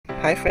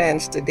Hi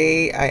friends,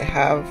 today I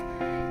have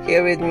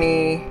here with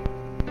me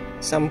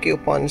some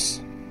coupons,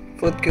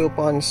 food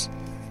coupons.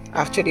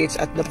 Actually, it's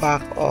at the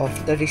back of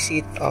the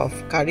receipt of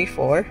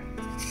Carrefour.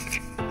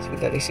 So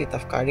the receipt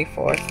of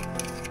Carrefour.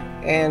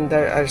 And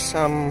there are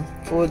some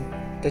food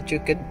that you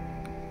could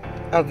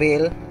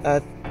avail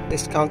at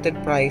discounted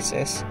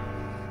prices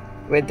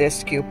with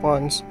these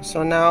coupons.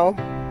 So now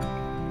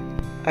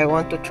I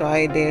want to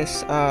try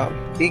this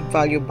big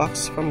value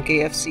box from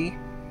KFC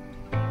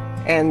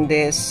and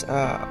this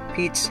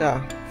pizza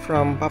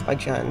from Papa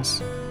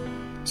John's.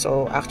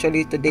 So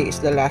actually today is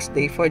the last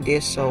day for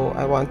this, so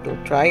I want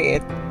to try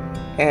it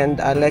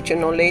and I'll let you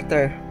know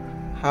later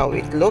how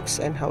it looks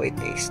and how it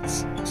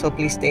tastes. So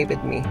please stay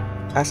with me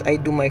as I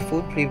do my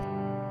food review.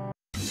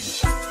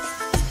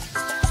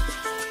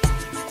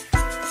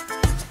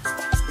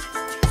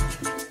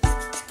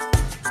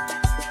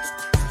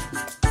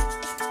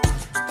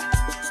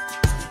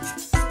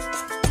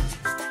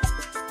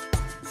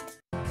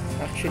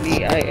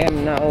 Actually, I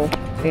am now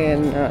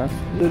in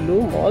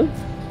Lulu Mall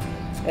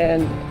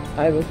and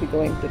I will be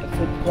going to the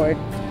food court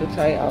to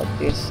try out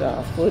this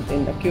food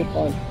in the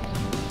coupon.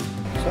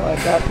 So I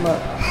got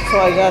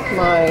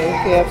my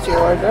KFC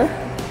order,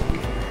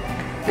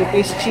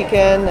 2-piece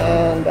chicken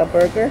and a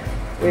burger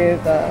with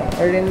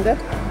Arinda,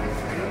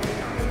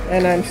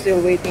 and I'm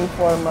still waiting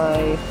for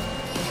my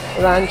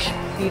ranch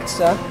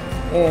pizza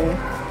in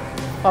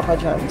Papa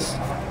John's.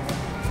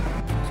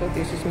 So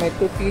this is my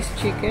 2-piece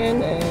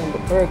chicken and the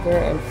burger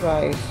and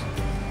fries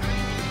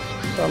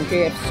from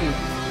KFC.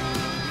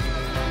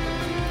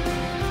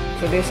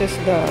 So this is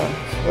the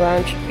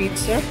ranch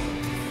pizza,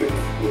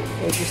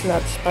 which is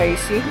not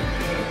spicy,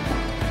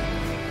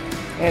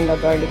 and the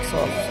garlic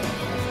sauce.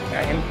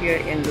 I am here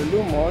in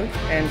Lulu Mall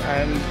and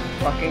I'm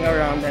walking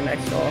around and I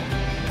saw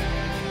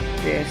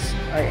this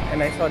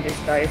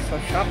Daiso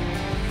shop.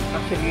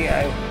 Actually,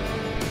 I've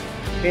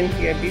been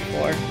here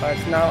before, but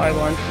now I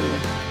want to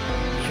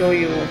show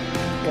you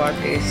what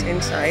is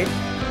inside,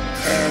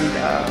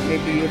 and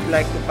maybe you'd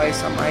like to buy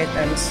some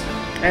items.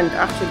 And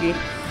actually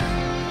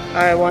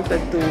I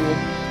wanted to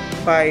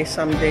buy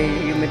some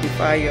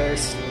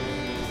dehumidifiers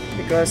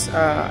because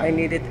I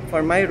need it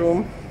for my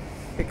room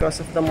because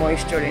of the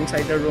moisture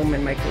inside the room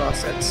in my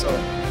closet. So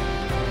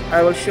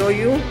I will show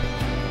you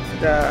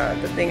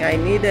the thing I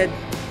needed.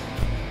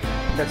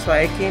 That's why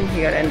I came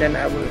here, and then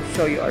I will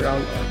show you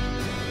around.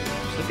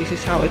 So this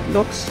is how it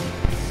looks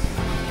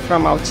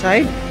from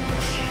outside.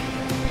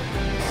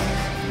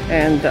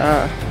 And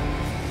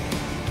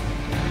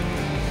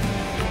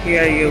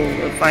here you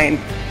will find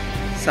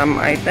some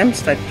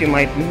items that you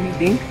might be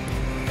needing.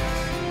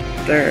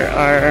 There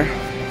are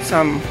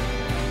some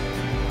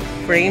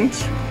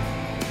frames,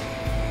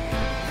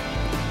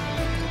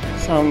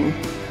 some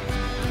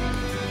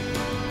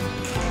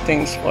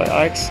things for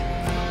arts,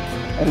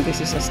 and this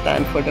is a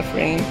stand for the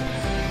frame.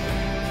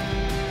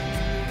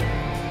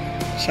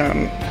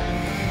 Some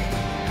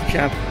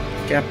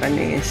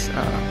Japanese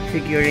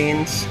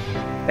figurines,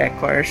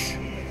 decors.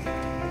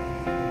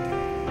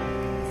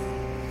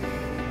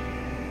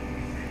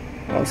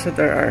 Also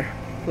there are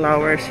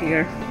flowers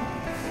here.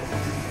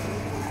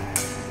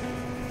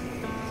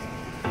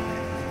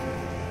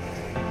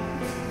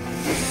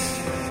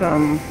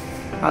 Some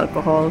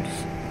alcohols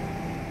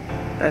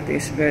that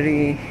is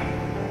very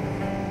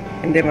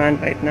in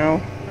demand right now.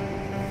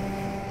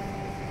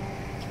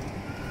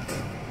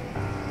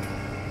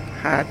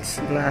 Hats,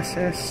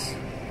 glasses,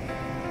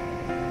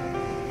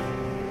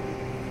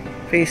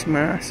 face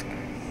mask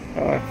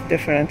of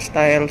different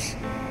styles,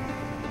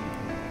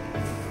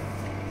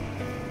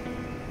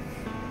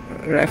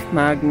 ref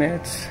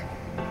magnets,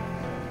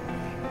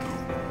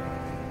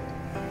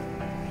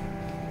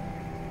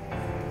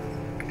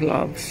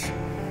 gloves.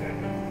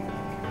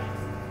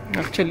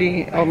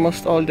 Actually,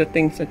 almost all the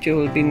things that you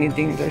will be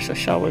needing. There's a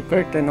shower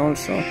curtain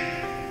also.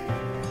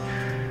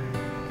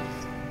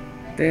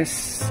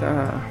 This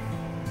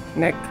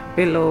neck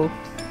pillow.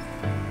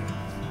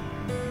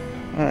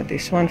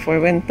 This one for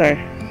winter.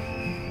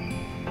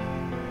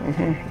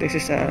 This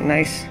is a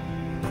nice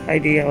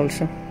idea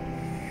also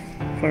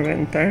for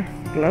winter.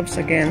 Gloves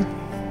again.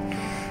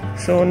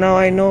 So now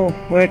I know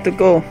where to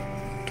go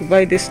to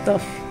buy this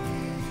stuff.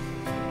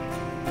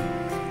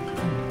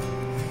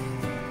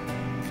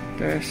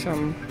 There are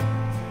some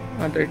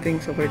other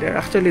things over there.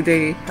 Actually,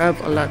 they have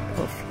a lot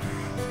of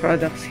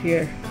products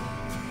here,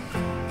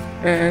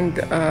 and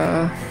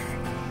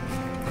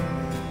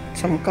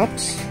some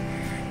cups.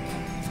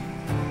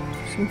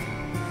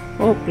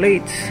 Oh,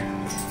 plates.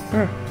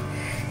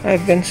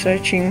 I've been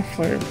searching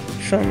for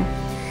some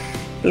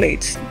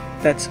plates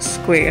that's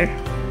square,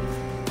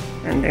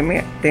 and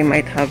they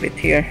might have it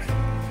here.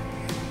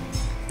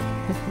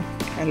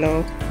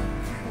 Hello.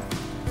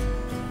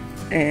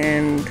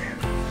 And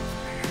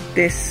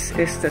this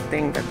is the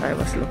thing that I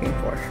was looking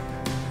for.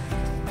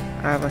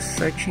 I was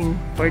searching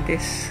for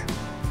this.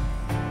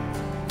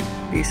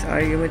 These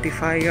are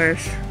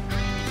humidifiers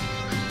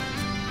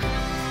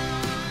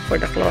for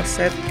the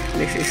closet.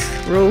 This is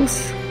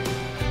rose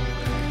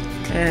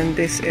and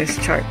this is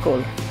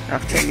charcoal.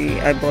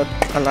 Actually, I bought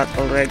a lot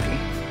already.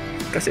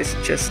 because it's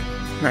just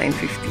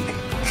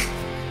 $9.50.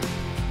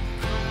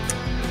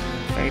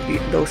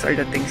 Those are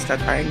the things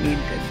that I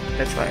needed.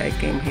 That's why I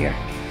came here.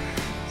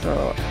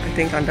 So I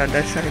think on the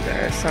other side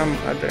there are some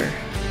other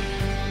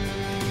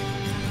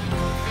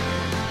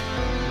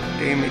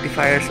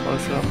dehumidifiers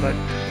also, but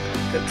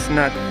that's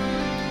not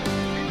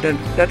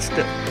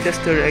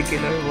just the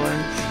regular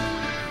ones.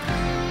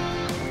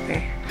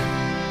 Okay,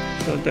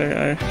 so there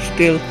are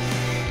still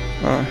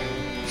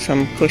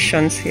some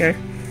cushions here.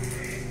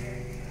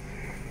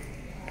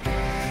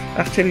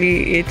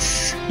 Actually,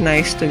 it's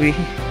nice to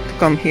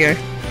come here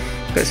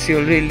because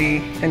you'll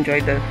really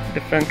enjoy the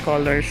different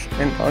colors,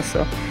 and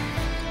also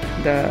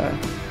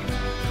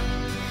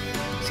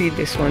see,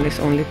 this one is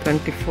only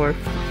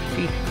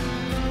 $24.50.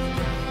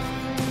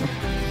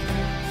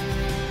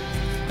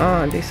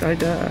 These are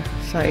the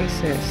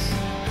sizes.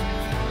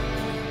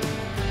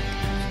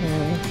 So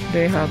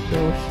they have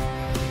those.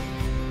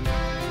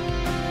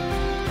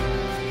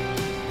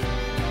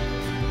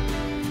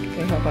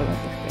 They have a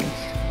lot of things.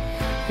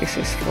 This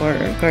is for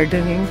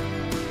gardening.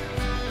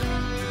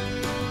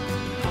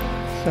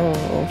 So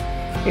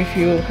if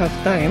you have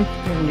time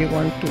and you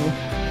want to,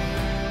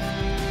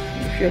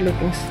 if you're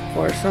looking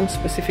for some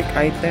specific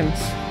items,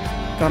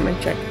 come and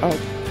check out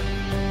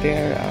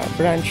their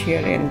branch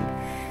here in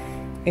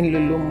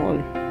Lulu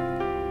Mall.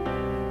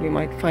 You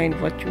might find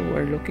what you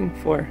were looking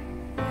for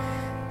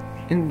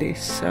in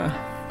this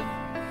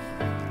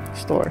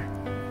store.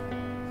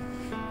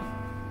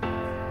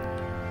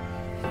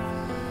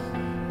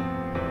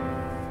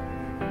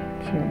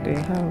 So they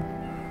have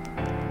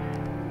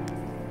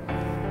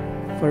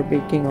for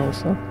baking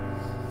also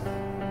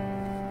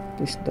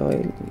these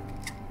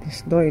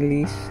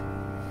doilies.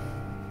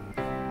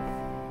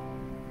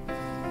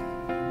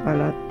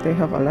 They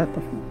have a lot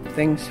of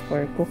things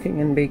for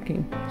cooking and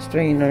baking.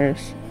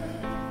 Strainers,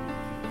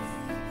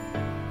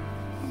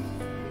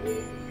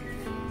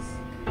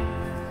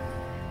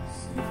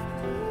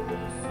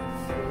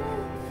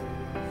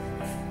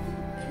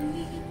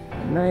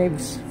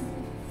 knives,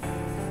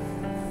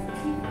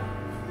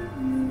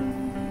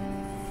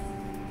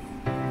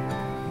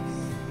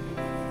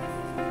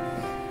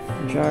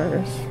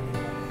 jars.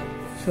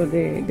 So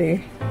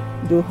they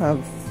do have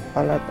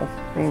a lot of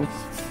things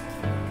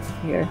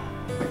here.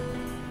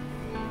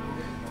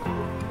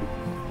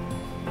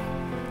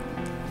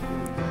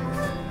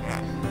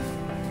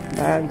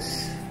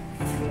 Bags,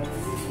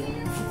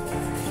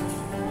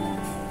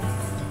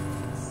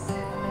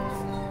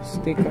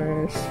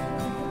 stickers,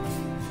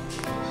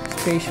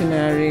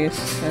 stationaries,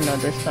 and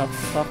other stuff,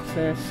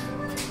 boxes.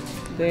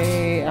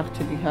 They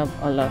actually have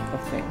a lot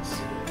of things.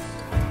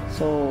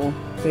 So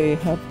they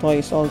have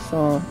toys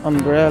also,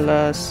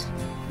 umbrellas,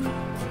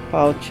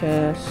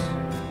 pouches.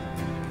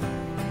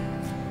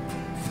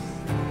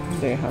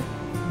 They have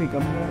big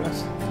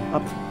umbrellas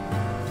up.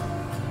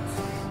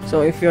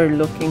 So if you're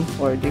looking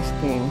for these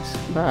things,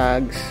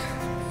 bags,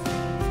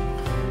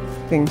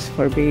 things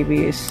for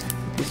babies,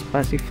 this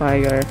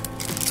pacifier,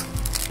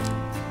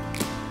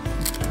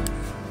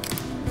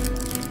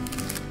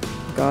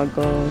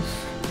 goggles,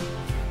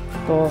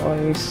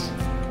 toys,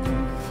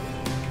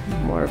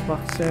 more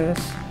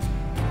boxes,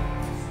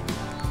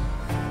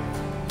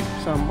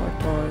 some more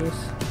toys.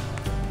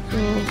 So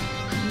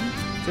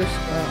just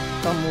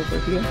come over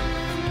here.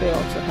 They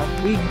also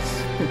have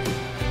wigs.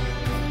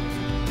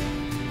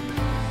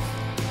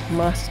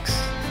 Masks,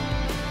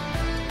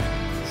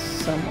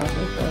 some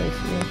other toys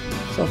here.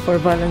 So for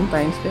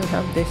Valentine's they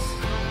have these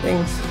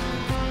things.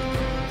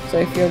 So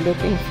if you're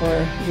looking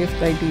for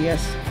gift ideas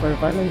for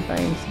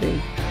Valentine's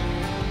Day,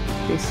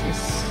 this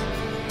is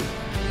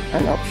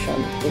an option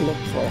to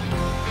look for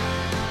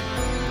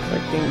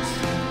things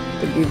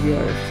to give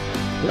your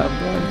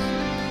loved ones.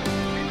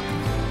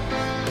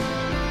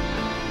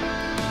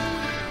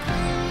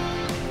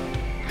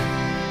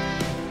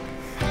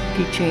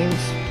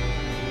 Keychains.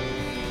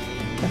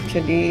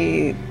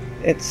 Actually,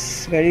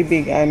 it's very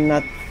big. I'm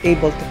not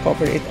able to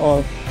cover it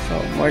all.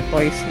 So more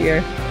toys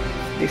here,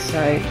 this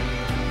side.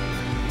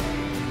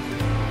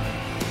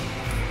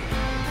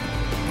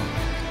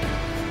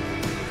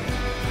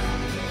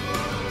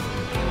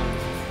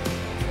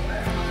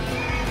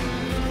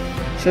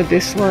 So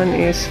this one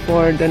is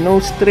for the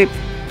nose strip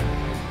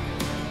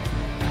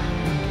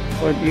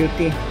for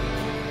beauty.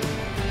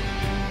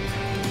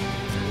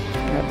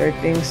 Other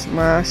things,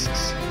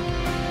 masks,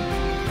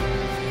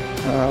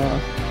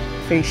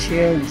 face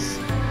shields.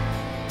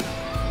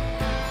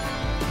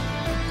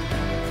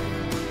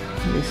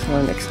 This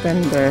one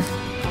extender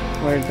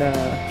for the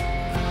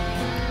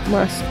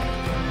mask.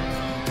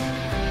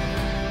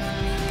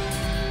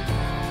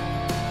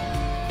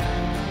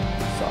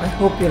 So I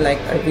hope you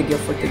liked our video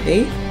for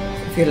today.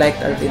 If you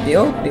liked our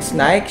video, please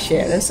like,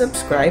 share, and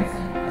subscribe.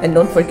 And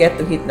don't forget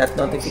to hit that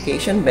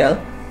notification bell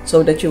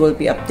so that you will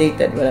be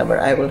updated whenever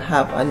I will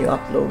have a new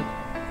upload.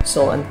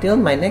 So until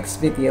my next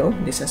video,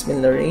 this has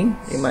been Lorraine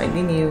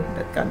reminding you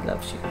that God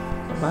loves you.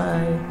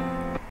 Bye-bye.